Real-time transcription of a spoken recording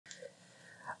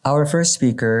Our first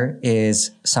speaker is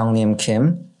Sunglim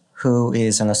Kim, who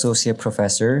is an associate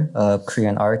professor of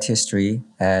Korean art history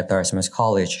at Dartmouth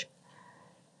College.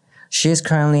 She is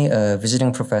currently a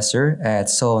visiting professor at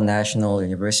Seoul National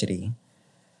University.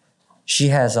 She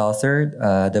has authored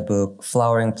the book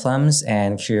Flowering Plums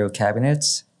and Curio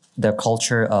Cabinets, The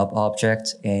Culture of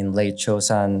Objects in Late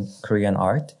Joseon Korean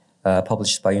Art,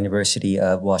 published by University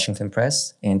of Washington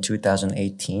Press in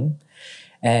 2018,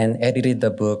 and edited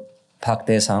the book Park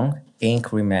Dae-sung, Ink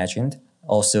Reimagined,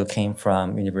 also came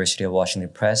from University of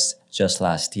Washington Press just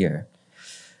last year.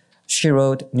 She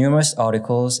wrote numerous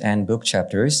articles and book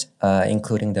chapters,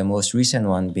 including the most recent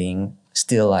one being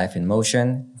Still Life in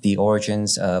Motion, The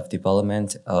Origins of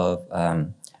Development of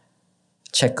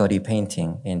Checkguddy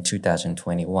Painting in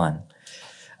 2021.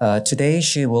 Today,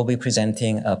 she will be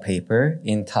presenting a paper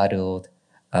entitled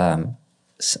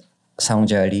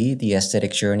Seundja Rhee, The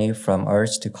Aesthetic Journey from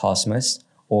Earth to Cosmos,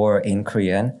 or in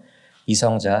Korean,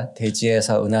 Seundja,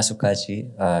 대지에서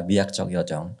은하수까지, 미학적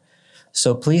여정.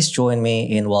 So please join me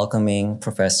in welcoming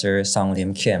Professor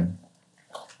Sunglim Kim.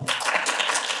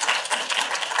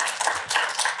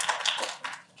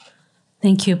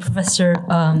 Thank you, Professor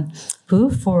Wu,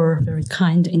 for very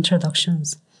kind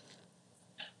introductions.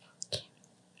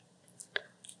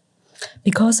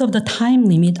 Because of the time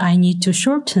limit, I need to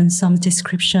shorten some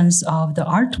descriptions of the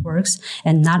artworks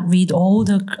and not read all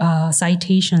the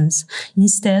citations.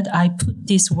 Instead, I put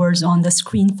these words on the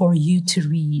screen for you to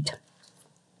read.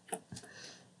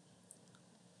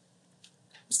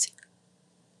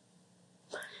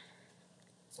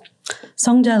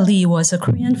 Seundja Rhee was a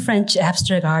Korean-French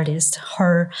abstract artist.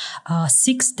 Her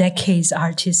 6 decades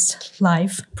artist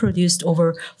life produced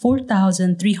over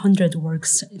 4,300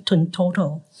 works in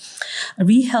total.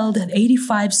 Rhee held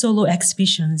 85 solo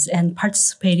exhibitions and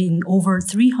participated in over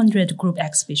 300 group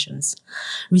exhibitions,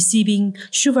 receiving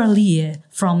Chevalier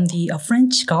from the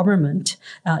French government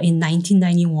in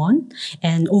 1991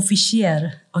 and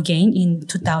Officier again in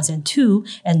 2002,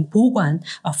 and Bogwan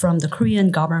from the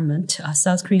Korean government,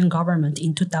 South Korean government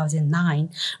in 2009.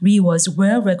 Rhee was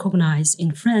well recognized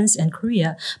in France and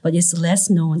Korea, but is less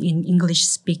known in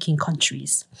English-speaking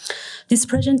countries. This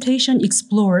presentation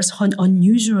explores her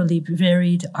unusually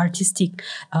varied artistic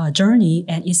journey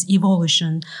and its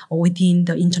evolution within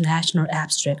the international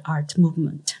abstract art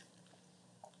movement.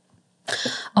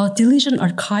 A diligent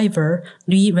archiver,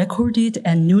 Rhee recorded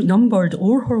and numbered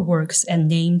all her works and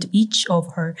named each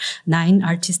of her 9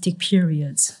 artistic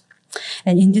periods.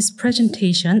 And in this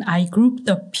presentation, I grouped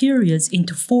the periods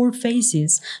into 4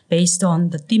 phases based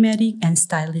on the thematic and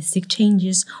stylistic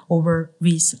changes over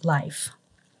Rhee's life.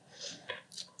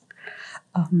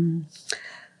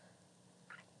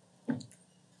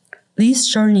 Rhee's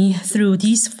journey through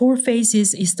these 4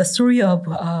 phases is the story of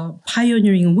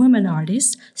pioneering women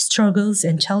artists, struggles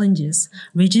and challenges,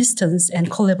 resistance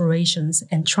and collaborations,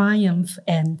 and triumph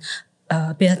and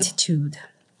beatitude.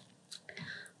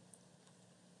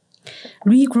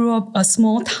 Rhee grew up a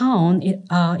small town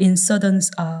in southern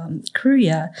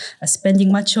Korea,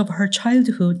 spending much of her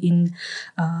childhood in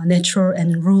natural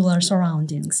and rural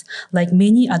surroundings. Like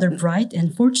many other bright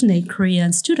and fortunate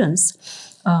Korean students,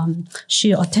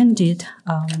 she attended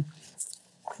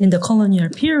in the colonial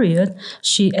period.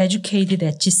 She educated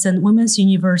at Jisen Women's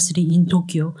University in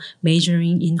Tokyo,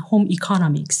 majoring in home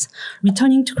economics.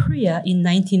 Returning to Korea in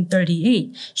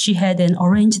 1938, she had an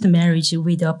arranged marriage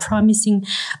with a promising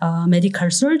medical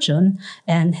surgeon,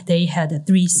 and they had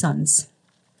 3 sons.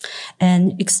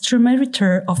 An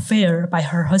extramarital affair by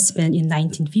her husband in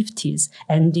 1950s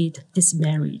ended this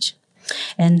marriage,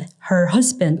 and her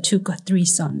husband took 3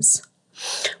 sons.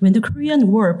 When the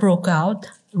Korean War broke out,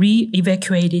 Rhee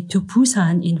evacuated to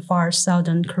Busan in far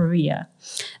southern Korea.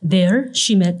 There,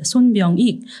 she met Son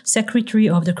Byung-ik, secretary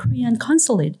of the Korean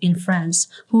consulate in France,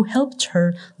 who helped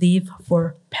her leave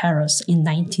for Paris in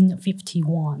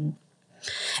 1951.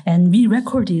 And Rhee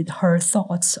recorded her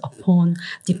thoughts upon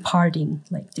departing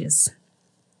like this.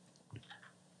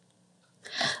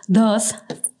 Thus,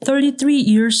 33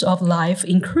 years of life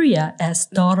in Korea as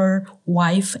daughter,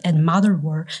 wife, and mother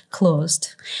were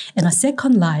closed, and a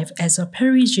second life as a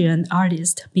Parisian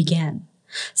artist began.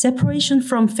 Separation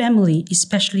from family,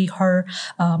 especially her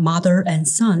mother and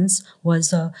sons,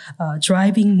 was a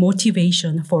driving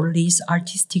motivation for Rhee's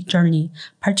artistic journey,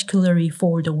 particularly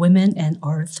for the Women and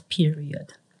Earth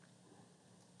period.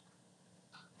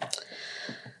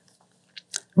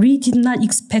 Rhee did not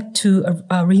expect to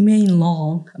remain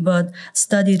long, but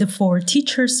studied for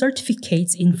teacher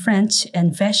certificates in French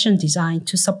and fashion design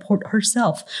to support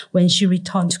herself when she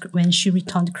returned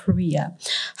to Korea.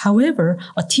 However,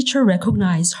 a teacher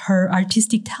recognized her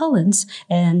artistic talents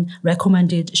and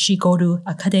recommended she go to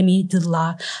Académie de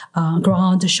la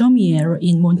Grande Chaumière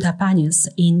in Montparnasse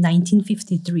in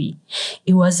 1953.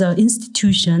 It was an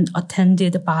institution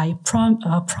attended by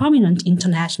prominent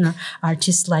international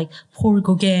artists like Paul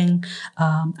Gauguin,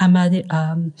 Amadeo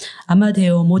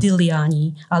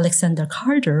Modigliani, Alexander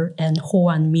Calder, and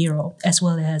Juan Miro, as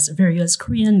well as various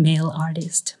Korean male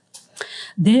artists.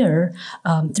 There,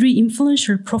 three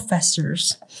influential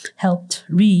professors helped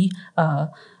Rhee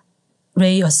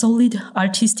lay a solid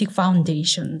artistic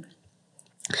foundation.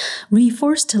 Rhee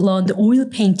first learned oil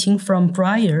painting from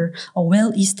Breyer, a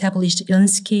well-established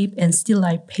landscape and still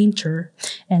life painter,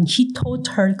 and he taught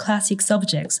her classic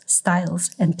subjects,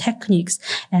 styles, and techniques,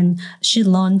 and she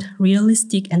learned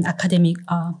realistic and academic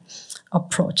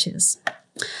approaches.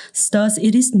 Thus,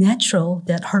 it is natural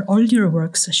that her earlier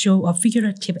works show a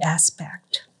figurative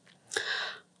aspect.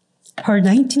 Her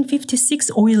 1956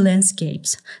 oil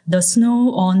landscapes, The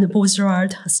Snow on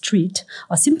Beaux-Arts Street,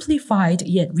 a simplified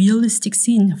yet realistic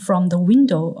scene from the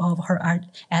window of her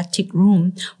attic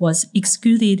room, was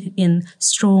executed in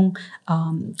strong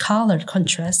color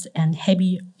contrast and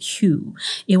heavy hue.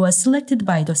 It was selected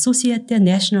by the Société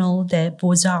Nationale des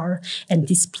Beaux-Arts and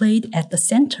displayed at the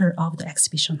center of the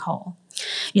exhibition hall.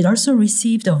 It also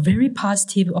received a very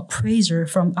positive appraisal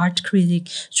from art critic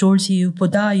Georges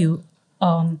Baudoyer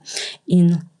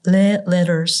in Les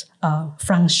Letters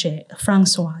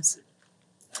Françoises.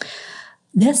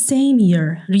 That same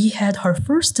year, Rhee had her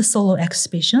first solo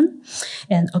exhibition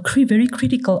and a very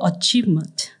critical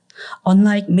achievement.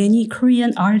 Unlike many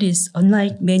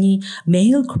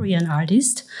male Korean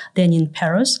artists then in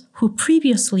Paris, who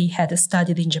previously had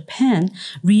studied in Japan,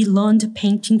 Rhee learned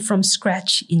painting from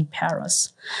scratch in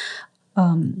Paris.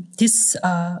 This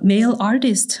male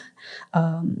artist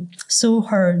saw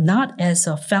her not as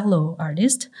a fellow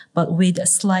artist, but with a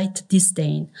slight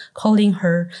disdain, calling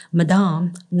her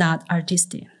Madame, not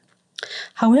artiste.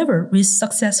 However, Rhee's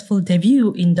successful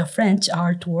debut in the French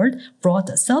art world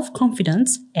brought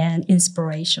self-confidence and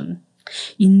inspiration.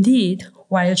 Indeed,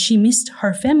 while she missed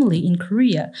her family in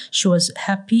Korea, she was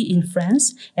happy in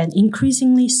France and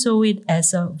increasingly saw it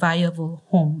as a viable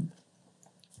home.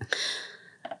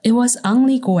 It was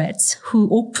Henri Goetz who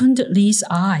opened Rhee's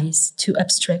eyes to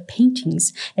abstract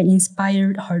paintings and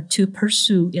inspired her to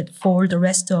pursue it for the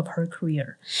rest of her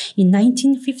career. In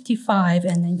 1955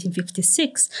 and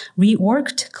 1956, Rhee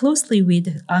worked closely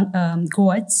with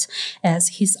Goetz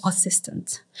as his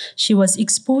assistant. She was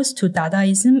exposed to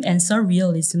Dadaism and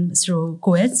Surrealism through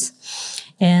Goetz,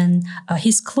 and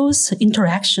his close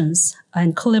interactions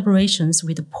and collaborations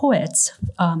with poets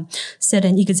set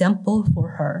an example for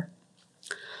her.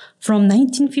 From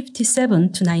 1957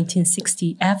 to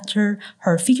 1960, after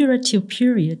her figurative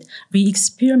period, Rhee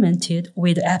experimented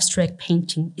with abstract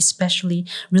painting, especially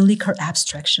relic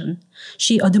abstraction.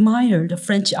 She admired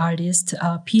French artist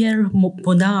Pierre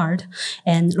Bonnard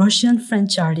and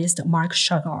Russian-French artist Marc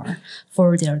Chagall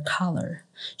for their color.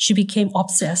 She became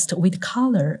obsessed with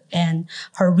color, and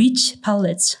her rich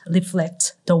palettes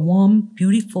reflect the warm,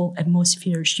 beautiful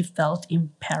atmosphere she felt in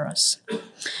Paris,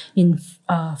 in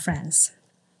France.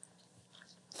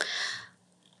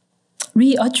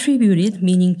 Rhee attributed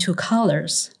meaning to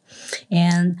colors,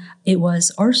 and it was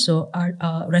also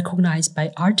recognized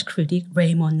by art critic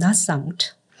Raymond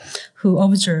Nassant, who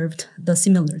observed the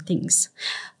similar things.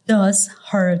 Thus,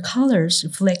 her colors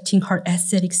reflecting her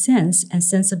aesthetic sense and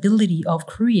sensibility of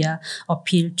Korea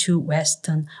appealed to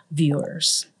Western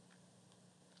viewers.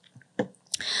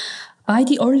 By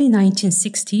the early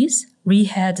 1960s, Rhee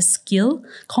had skill,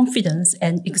 confidence,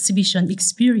 and exhibition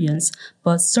experience,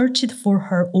 but searched for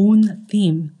her own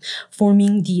theme,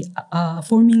 forming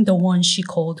the one she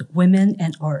called Women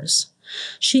and Earth.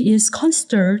 She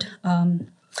considered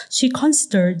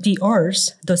the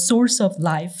earth the source of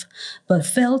life, but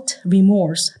felt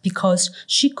remorse because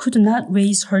she could not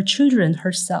raise her children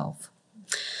herself.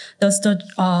 Thus, the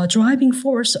driving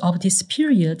force of this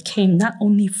period came not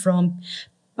only from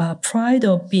pride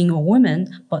of being a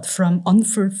woman, but from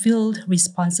unfulfilled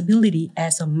responsibility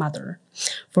as a mother,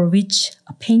 for which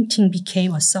a painting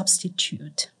became a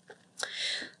substitute.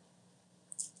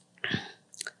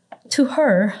 To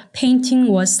her, painting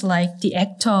was like the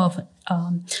act of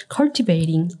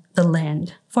cultivating the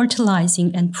land,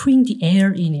 fertilizing and putting the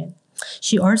air in it.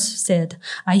 She also said,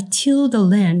 I tilled the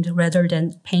land rather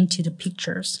than painted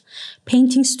pictures.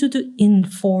 Painting stood in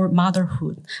for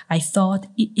motherhood. I thought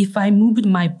if I moved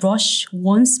my brush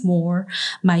once more,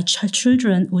 my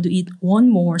children would eat one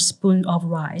more spoon of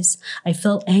rice. I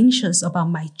felt anxious about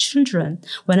my children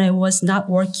when I was not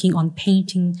working on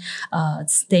painting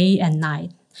day and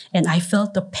night, and I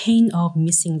felt the pain of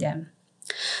missing them.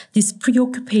 This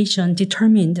preoccupation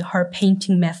determined her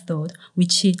painting method,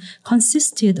 which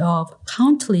consisted of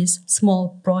countless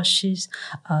small brushes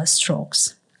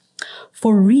strokes.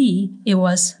 For Rhee, it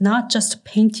was not just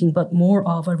painting, but more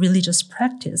of a religious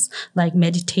practice, like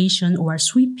meditation or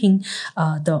sweeping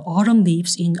the autumn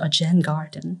leaves in a Zen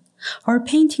garden. Her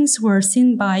paintings were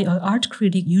seen by art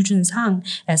critic Yoo Sang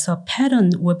as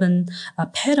patterns woven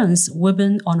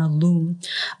on a loom,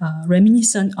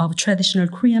 reminiscent of traditional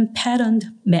Korean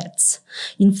patterned mats.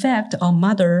 In fact, a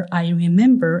mother I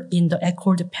remember in the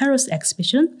École de Paris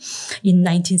exhibition in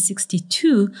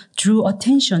 1962 drew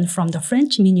attention from the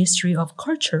French Ministry of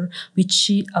Culture,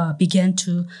 which began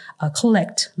to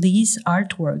collect Rhee's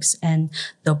artworks, and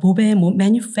the Beauvais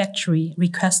manufactory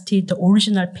requested the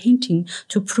original painting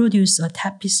to produce a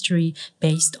tapestry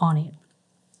based on it.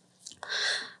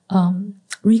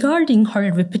 Regarding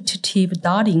her repetitive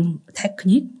dotting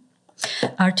technique,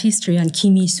 art historian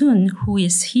Kim Hee-sun, who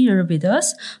is here with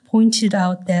us, pointed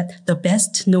out that the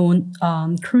best-known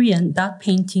Korean dot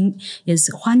painting is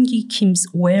Hwan-gi Kim's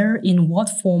Where in What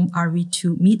Form Are We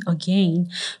to Meet Again,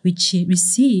 which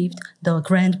received the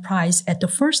grand prize at the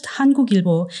first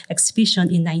Hankuk-ilbo exhibition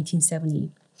in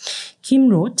 1970. Kim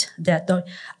wrote that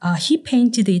he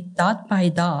painted it dot by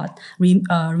dot,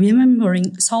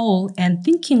 remembering Seoul and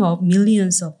thinking of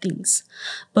millions of things.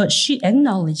 But she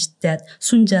acknowledged that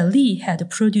Seundja Rhee had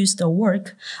produced a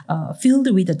work filled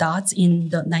with the dots in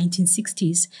the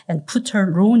 1960s and put her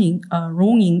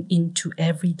wronging into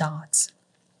every dot.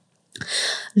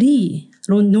 Rhee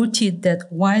noted that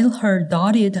while her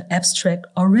dotted abstract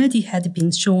already had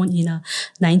been shown in a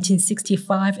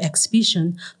 1965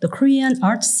 exhibition, the Korean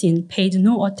art scene paid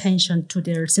no attention to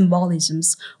their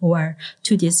symbolisms or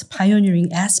to this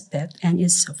pioneering aspect and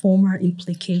its former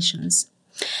implications.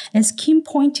 As Kim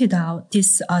pointed out,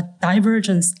 this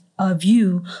divergence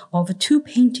view of two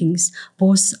paintings,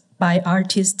 both by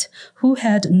artists who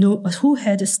had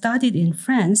studied in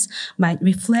France, might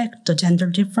reflect the gender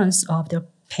difference of the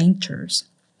painters.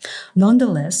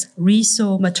 Nonetheless, Rhee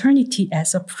saw maternity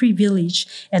as a privilege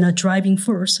and a driving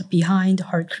force behind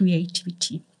her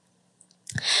creativity.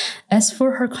 As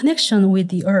for her connection with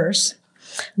the earth,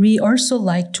 Rhee also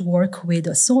liked to work with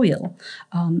the soil,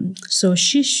 so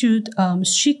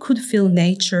she could feel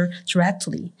nature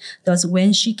directly. Thus,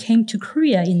 when she came to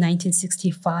Korea in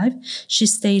 1965, she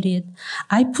stated,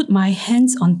 "I put my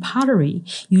hands on pottery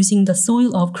using the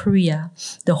soil of Korea,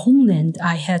 the homeland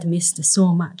I had missed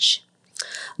so much."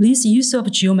 Rhee's use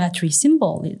of geometry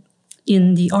symbol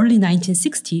in the early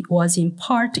 1960s was in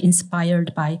part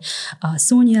inspired by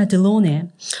Sonia Delaunay,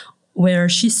 where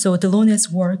she saw Delaunay's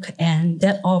work and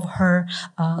that of her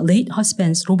late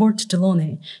husband, Robert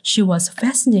Delaunay. She was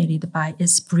fascinated by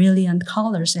its brilliant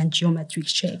colors and geometric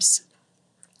shapes.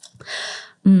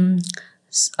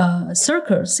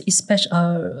 Circles,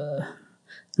 especially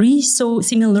Rhee saw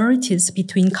similarities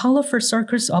between colorful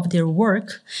circles of their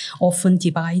work, often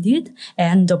divided,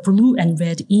 and the blue and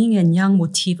red yin and yang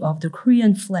motif of the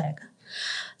Korean flag.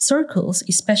 Circles,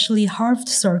 especially halved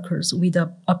circles with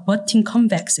abutting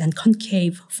convex and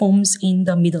concave forms in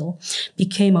the middle,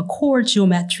 became a core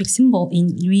geometric symbol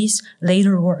in Rhee's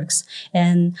later works,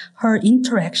 and her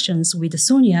interactions with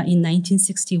Sonia in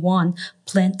 1961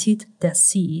 planted that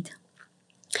seed.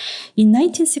 In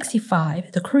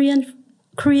 1965, the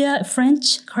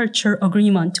Korea-French Culture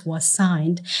Agreement was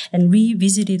signed, and Rhee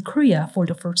visited Korea for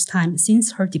the first time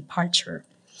since her departure.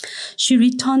 She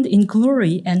returned in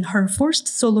glory and had her first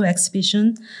solo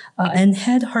exhibition in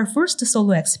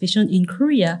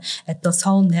Korea at the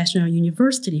Seoul National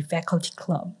University Faculty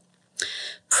Club.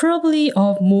 Probably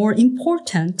of more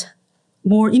importance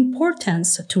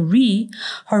to Rhee,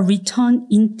 her return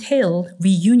entailed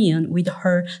reunion with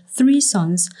her three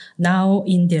sons, now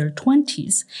in their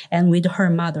 20s, and with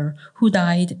her mother, who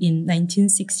died in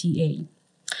 1968.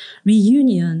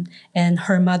 Reunion and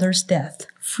her mother's death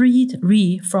freed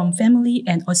Rhee from family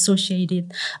and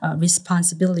associated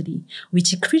responsibility,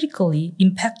 which critically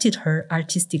impacted her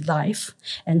artistic life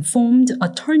and formed a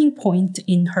turning point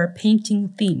in her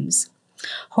painting themes.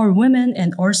 Her women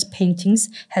and earth paintings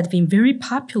had been very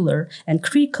popular and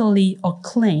critically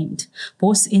acclaimed,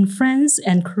 both in France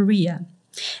and Korea,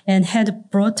 and had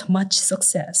brought much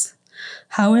success.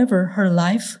 However, her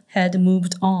life had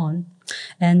moved on,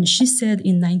 and she said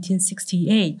in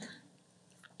 1968,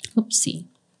 oopsie,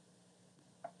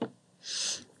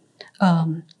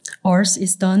 ours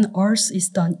is done, ours is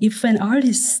done. If an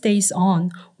artist stays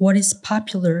on what is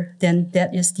popular, then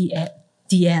that is the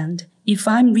end. If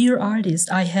I'm real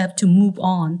artist, I have to move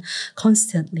on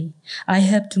constantly. I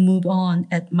have to move on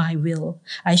at my will.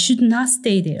 I should not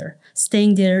stay there.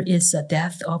 Staying there is the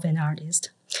death of an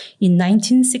artist. In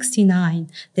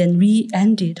 1969, then Rhee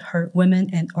ended her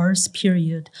Women and Earth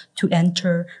period to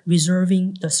enter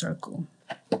Reserving the Circle.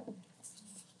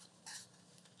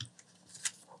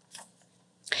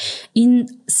 In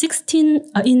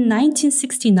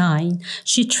 1969,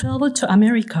 she traveled to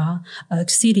America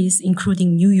cities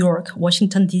including New York,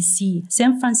 Washington, D.C.,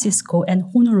 San Francisco, and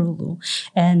Honolulu,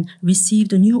 and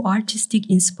received new artistic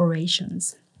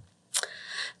inspirations.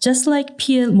 Just like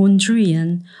Pierre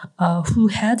Mondrian, who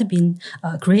had been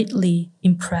greatly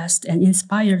impressed and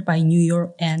inspired by New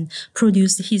York and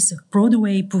produced his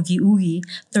Broadway Boogie Woogie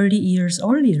 30 years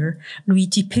earlier, Rhee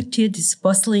depicted this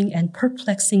bustling and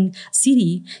perplexing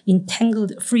city in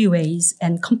tangled freeways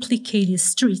and complicated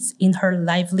streets in her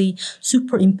lively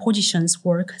superimpositions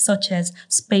work, such as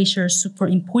spatial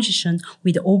superimposition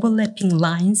with overlapping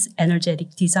lines,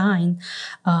 energetic design,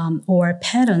 or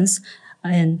patterns,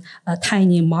 and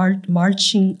tiny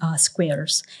marching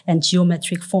squares and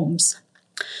geometric forms.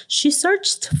 She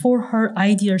searched for her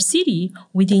ideal city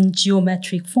within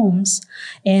geometric forms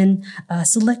and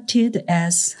selected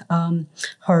as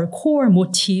her core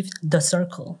motif the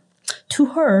circle. To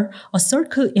her, a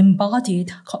circle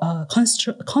embodied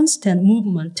constant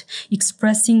movement,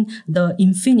 expressing the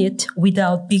infinite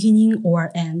without beginning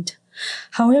or end.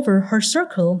 However, her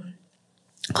circle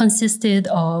consisted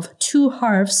of two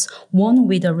halves, one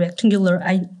with a rectangular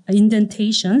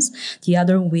indentations, the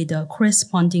other with a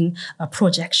corresponding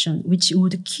projection, which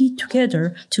would key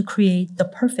together to create the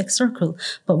perfect circle,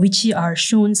 but which are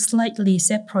shown slightly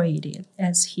separated,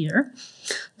 as here.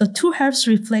 The two halves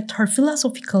reflect her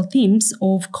philosophical themes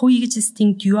of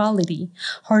coexisting duality.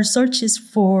 Her searches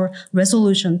for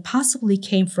resolution possibly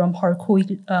came from her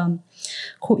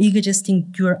coexisting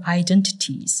dual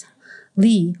identities.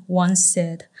 Rhee once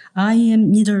said, "I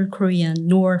am neither Korean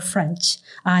nor French.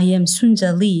 I am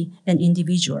Seundja Rhee, an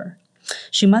individual."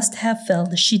 She must have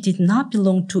felt she did not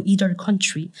belong to either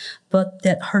country, but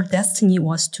that her destiny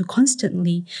was to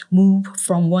constantly move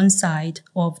from one side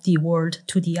of the world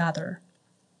to the other.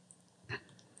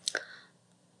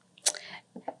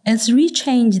 As Rhee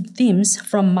changed themes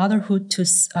from motherhood to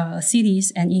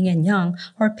cities and yin and yang,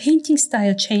 her painting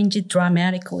style changed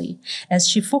dramatically. As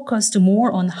she focused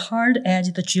more on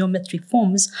hard-edged geometric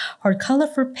forms, her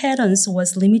colorful patterns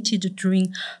was limited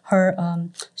during her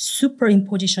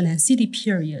superimposition and city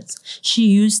periods. She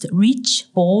used rich,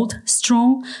 bold,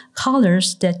 strong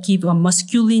colors that give a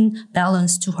masculine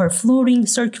balance to her flowing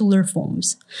circular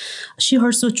forms. She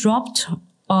also dropped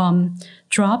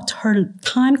her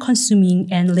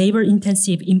time-consuming and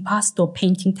labor-intensive impasto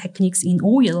painting techniques in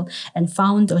oil and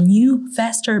found a new,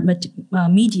 faster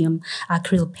medium,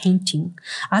 acrylic painting.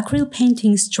 Acrylic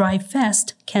paintings dry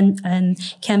fast and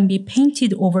can be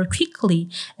painted over quickly,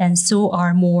 and so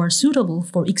are more suitable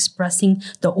for expressing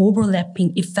the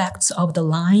overlapping effects of the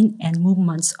line and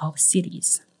movements of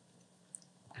cities.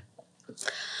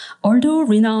 Although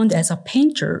renowned as a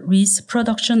painter, Rhee's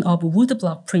production of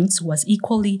woodblock prints was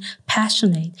equally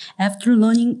passionate. After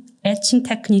learning etching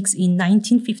techniques in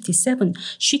 1957,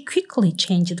 she quickly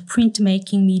changed the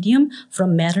printmaking medium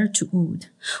from metal to wood.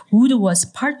 Wood was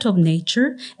part of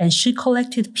nature, and she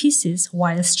collected pieces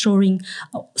while strolling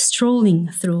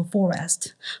through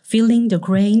forest, feeling the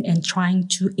grain and trying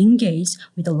to engage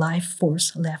with the life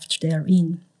force left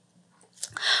therein.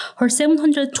 Her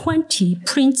 720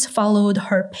 prints followed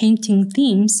her painting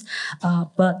themes,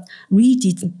 but Rhee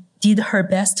did her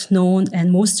best known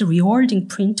and most rewarding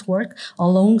print work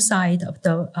alongside of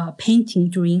the painting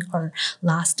during her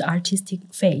last artistic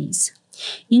phase.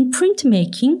 In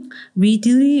printmaking, Rhee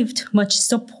derived much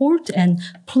support and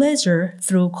pleasure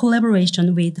through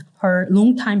collaboration with her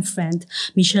longtime friend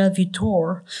Michel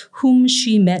Vuittor, whom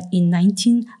she met in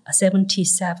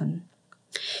 1977.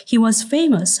 He was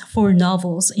famous for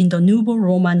novels in the Nouveau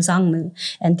Roman genre,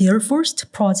 and their first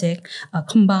project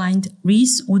combined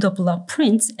Rhee's woodblock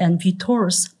prints and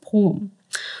Vuittor's poem,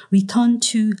 Return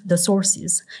to the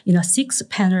Sources, in a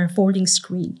 6-panel folding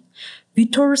screen.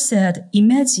 Vuittor said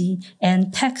image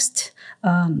and text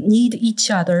need each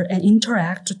other and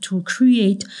interact to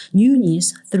create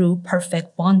newness through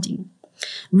perfect bonding.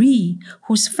 Rhee,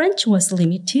 whose French was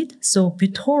limited, saw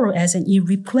Vuittor as an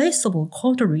irreplaceable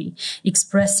coterie,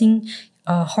 expressing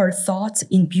her thoughts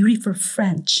in beautiful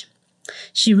French.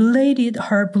 She related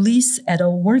her bliss at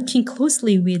working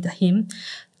closely with him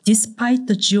despite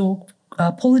the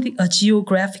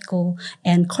geographical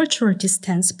and cultural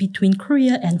distance between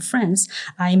Korea and France.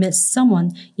 I met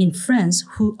someone in France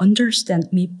who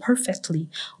understands me perfectly.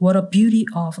 What a beauty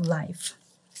of life.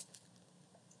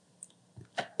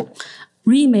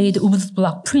 Rhee made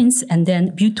woodblock prints, and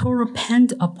then Butour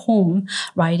penned a poem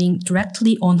writing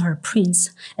directly on her prints,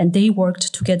 and they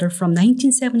worked together from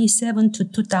 1977 to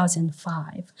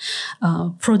 2005,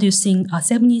 producing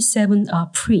 77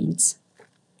 prints.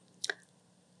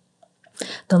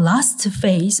 The last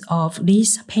phase of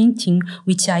Rhee's painting,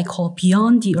 which I call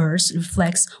Beyond the Earth,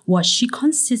 reflects what she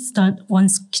considered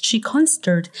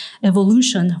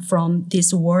evolution from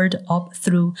this world up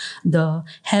through the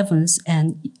heavens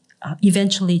and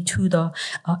eventually to the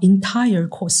entire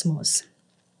cosmos.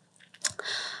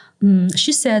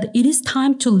 She said, "It is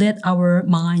time to let our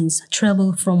minds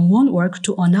travel from one work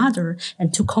to another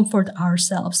and to comfort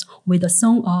ourselves with a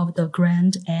song of the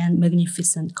grand and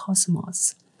magnificent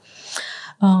cosmos."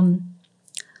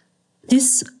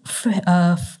 This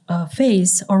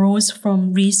phase arose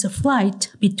from Rhee's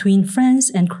flight between France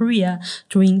and Korea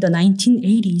during the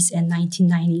 1980s and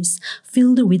 1990s.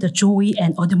 Filled with joy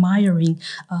and admiring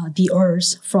the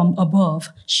earth from above,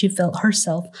 she felt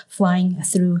herself flying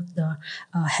through the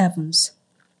heavens.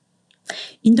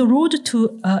 In the road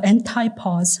to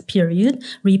Antipodes period,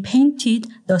 Rhee painted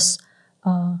the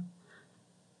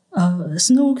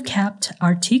snow-capped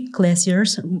Arctic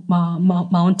glaciers,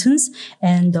 mountains,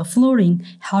 and the flowing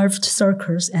halved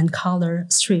circles and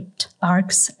color-stripped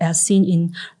arcs as seen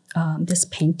in this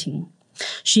painting.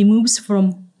 She moves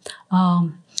from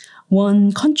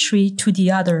one country to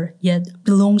the other, yet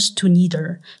belongs to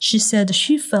neither. She said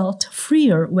she felt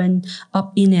freer when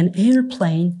up in an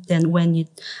airplane than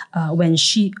when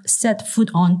she set foot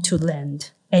onto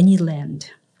any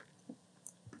land.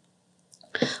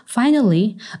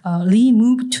 Finally, Rhee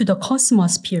moved to the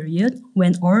cosmos period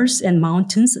when Earth and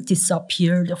mountains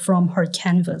disappeared from her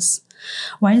canvas.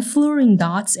 While flowering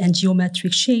dots and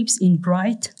geometric shapes in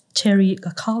bright cherry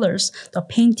colors, the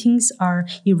paintings are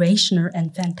irrational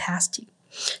and fantastic.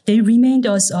 They remained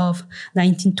as of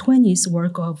 1920s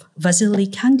work of Vasily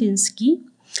Kandinsky,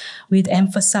 which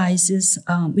emphasize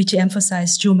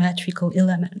geometrical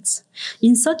elements.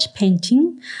 In such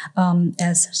painting,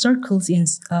 as circles in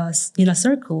a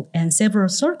circle and several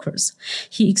circles,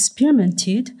 he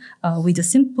experimented with the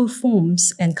simple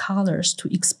forms and colors to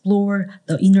explore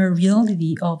the inner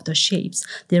reality of the shapes,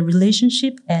 their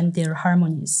relationship, and their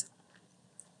harmonies.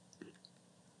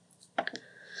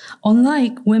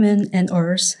 Unlike Women and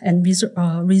Earth and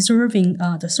reserving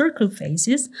the circle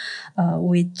phases,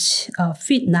 which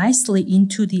fit nicely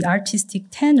into the artistic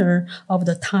tenor of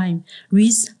the time,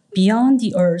 Rhee's Beyond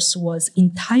the Earth was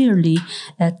entirely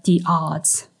at the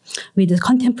odds with the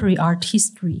contemporary art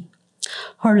history.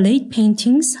 Her late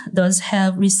paintings thus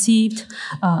have received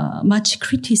much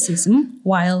criticism,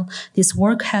 while this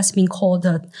work has been called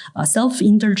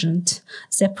self-indulgent,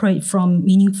 separate from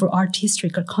meaningful art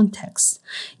historical context.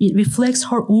 It reflects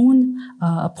her own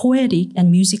poetic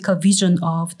and musical vision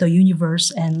of the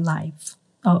universe and life,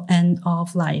 and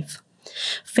of life.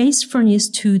 Faithfulness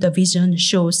to the vision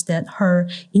shows that her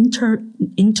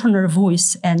internal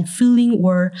voice and feeling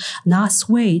were not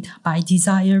swayed by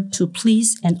desire to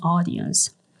please an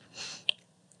audience.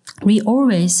 Rhee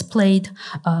always played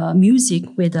music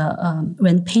with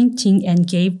when painting and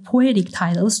gave poetic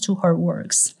titles to her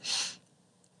works.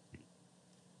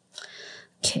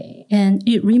 Okay, and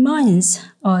it reminds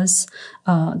us,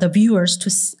 the viewers, to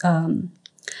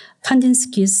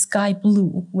Kandinsky's Sky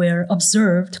Blue, where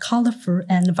observed colorful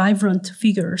and vibrant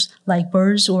figures like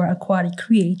birds or aquatic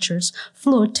creatures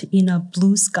float in a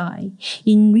blue sky.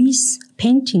 In Rhee's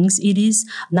paintings, it is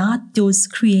not those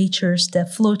creatures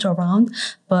that float around,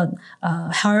 but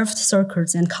halved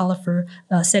circles and colorful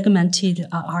segmented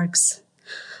arcs.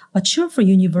 A cheerful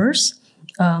universe,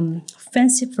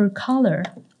 fanciful color,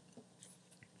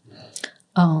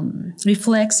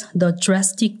 reflects the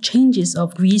drastic changes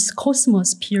of Rhee's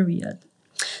cosmos period.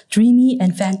 Dreamy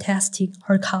and fantastic,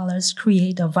 her colors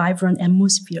create a vibrant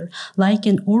atmosphere. Like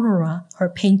an aurora, her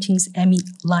paintings emit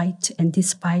light and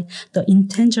despite the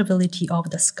intangibility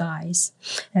of the skies,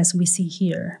 as we see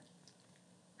here.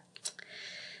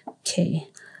 Okay,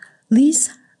 Rhee's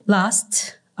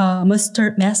last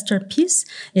masterpiece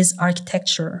is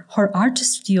architecture. Her art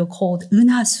studio called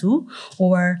Unhasu,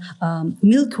 or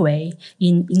Milky Way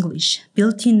in English.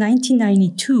 Built in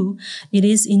 1992, it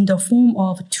is in the form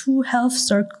of two half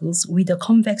circles with a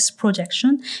convex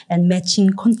projection and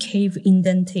matching concave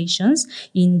indentations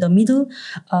in the middle,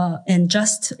 and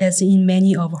just as in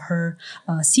many of her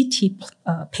city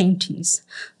paintings.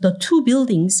 The two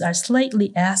buildings are slightly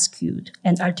askewed,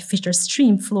 and artificial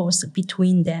stream flows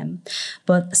between them,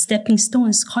 but stepping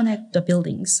stones connect the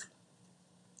buildings.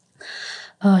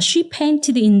 She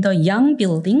painted in the Yang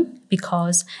building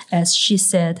because, as she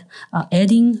said,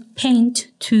 adding paint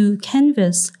to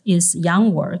canvas is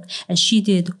Yang work, and she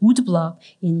did woodblock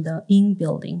in the Ying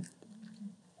building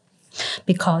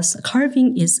because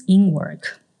carving is Ying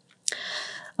work.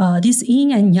 This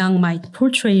yin and yang might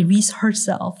portray Rhee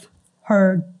herself,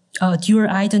 her dual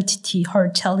identity, her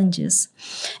challenges.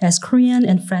 As Korean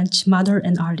and French mother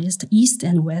and artist, East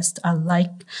and West are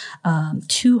like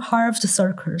two halved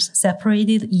circles,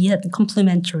 separated yet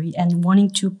complementary and wanting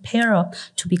to pair up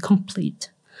to be complete.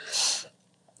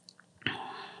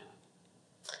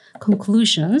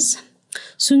 Conclusions.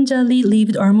 Seundja Rhee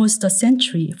lived almost a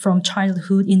century from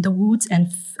childhood in the woods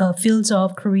and fields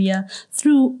of Korea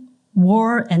through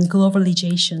war and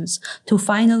globalizations to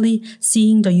finally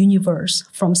seeing the universe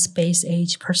from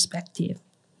space-age perspective.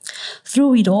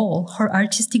 Through it all, her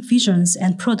artistic visions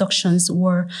and productions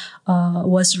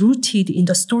was rooted in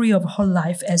the story of her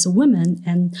life as a woman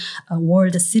and a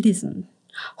world citizen.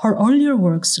 Her earlier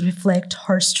works reflect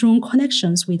her strong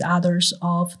connections with others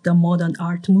of the modern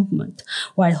art movement,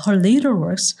 while her later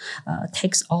works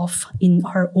takes off in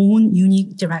her own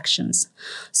unique directions.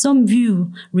 Some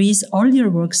view Rhee's earlier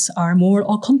works are more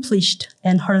accomplished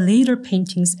and her later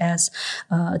paintings as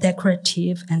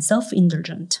decorative and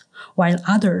self-indulgent, while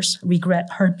others regret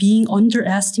her being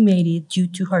underestimated due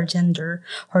to her gender,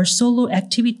 her solo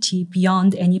activity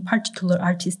beyond any particular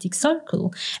artistic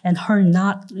circle, and her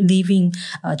not leaving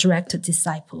direct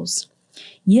disciples.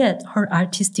 Yet her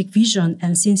artistic vision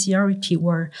and sincerity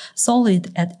were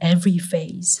solid at every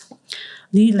phase.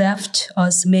 Rhee left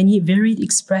us many varied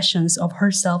expressions of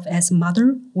herself as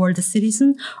mother, world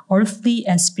citizen, earthly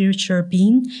and spiritual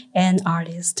being, and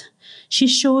artist. She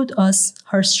showed us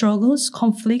her struggles,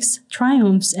 conflicts,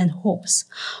 triumphs, and hopes.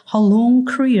 Her long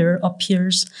career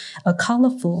appears a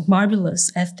colorful, marvelous,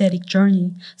 aesthetic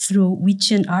journey through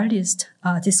which an artist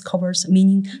discovers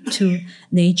meaning to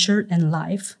nature and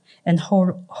life and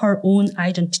her own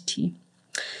identity.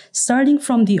 Starting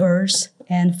from the earth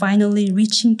and finally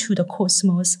reaching to the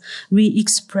cosmos, Rhee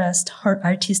expressed her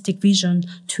artistic vision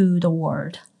to the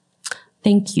world.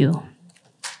 Thank you.